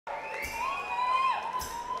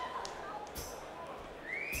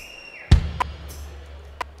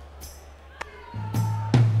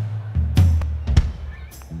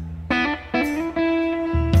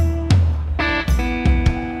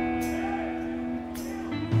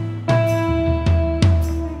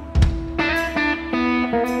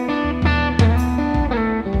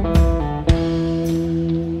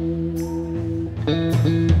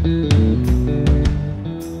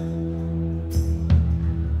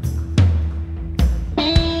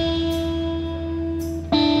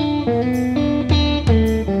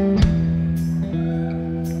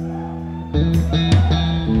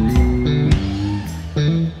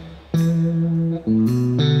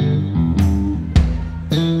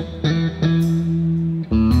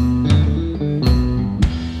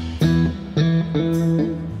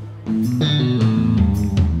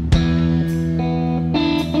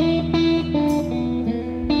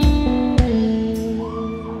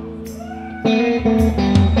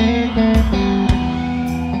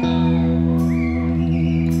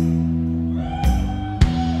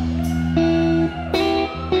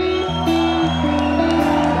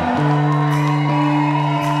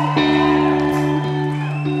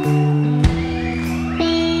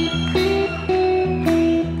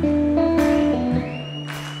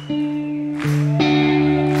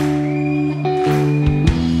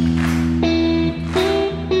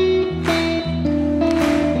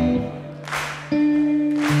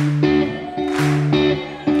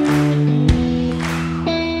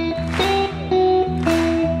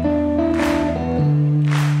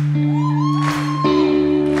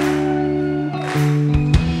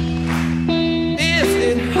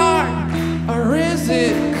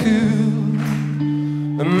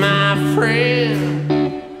my friend,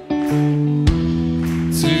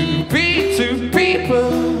 to be two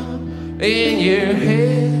people in your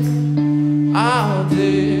head all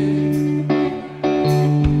day.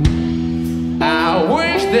 I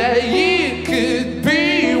wish that you could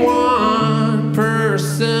be one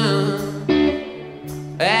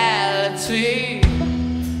personality,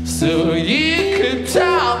 so you could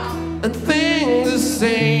talk and think the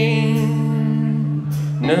same.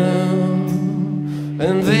 No,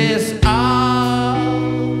 and this all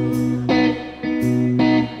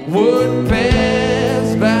would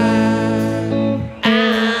pass by.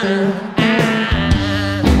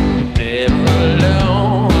 Never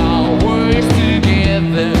alone, always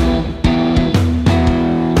together.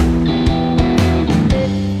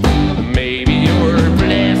 Maybe you're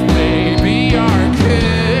blessed, maybe you're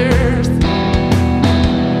cursed.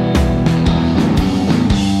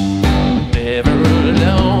 Never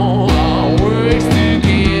alone, always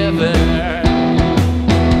together.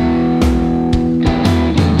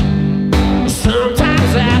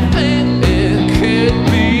 Sometimes I think it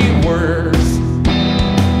could be worse.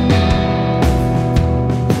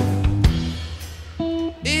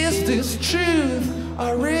 Is this truth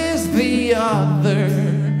or is the other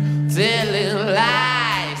telling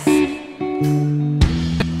lies?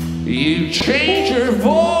 You change your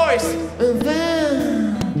voice and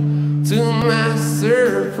then, to my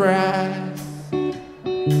surprise,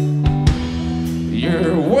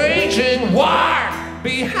 you're waging war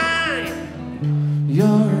behind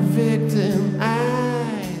your victim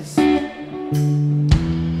eyes.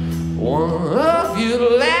 One of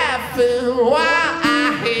you laughing while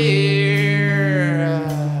I hear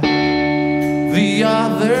the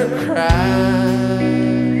other cry.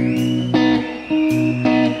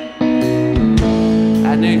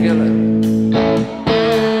 I knew you could.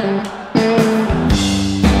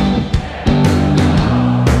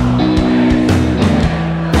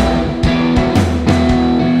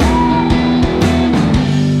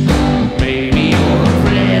 Maybe you're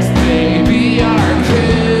blessed, maybe you're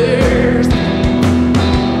cursed.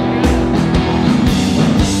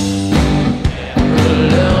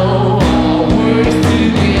 Alone, always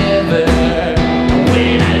together.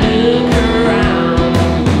 When I look around,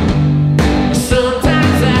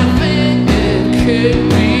 sometimes I think it could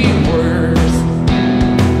be worse.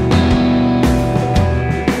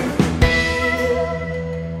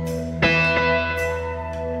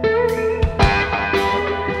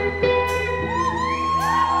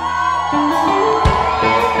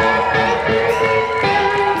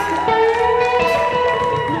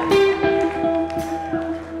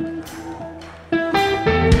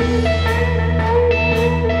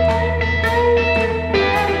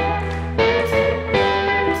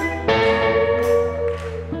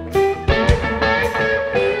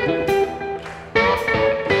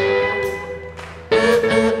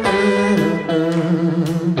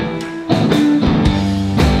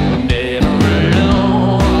 Never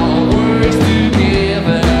alone, always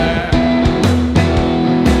together.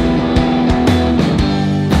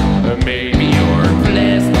 Maybe you're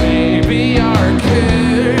blessed, maybe you're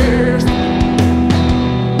cursed.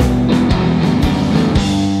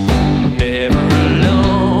 Never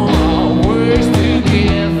alone, always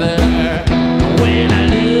together. When I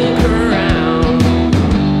look around,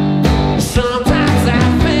 sometimes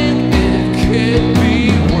I think it could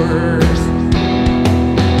be worse.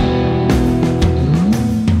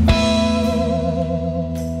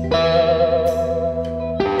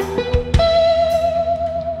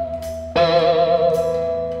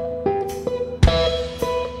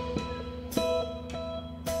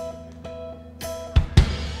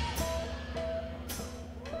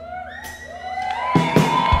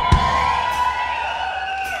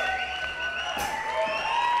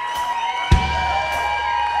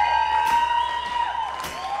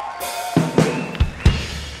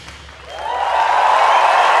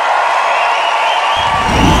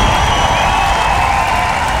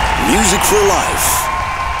 Music for life.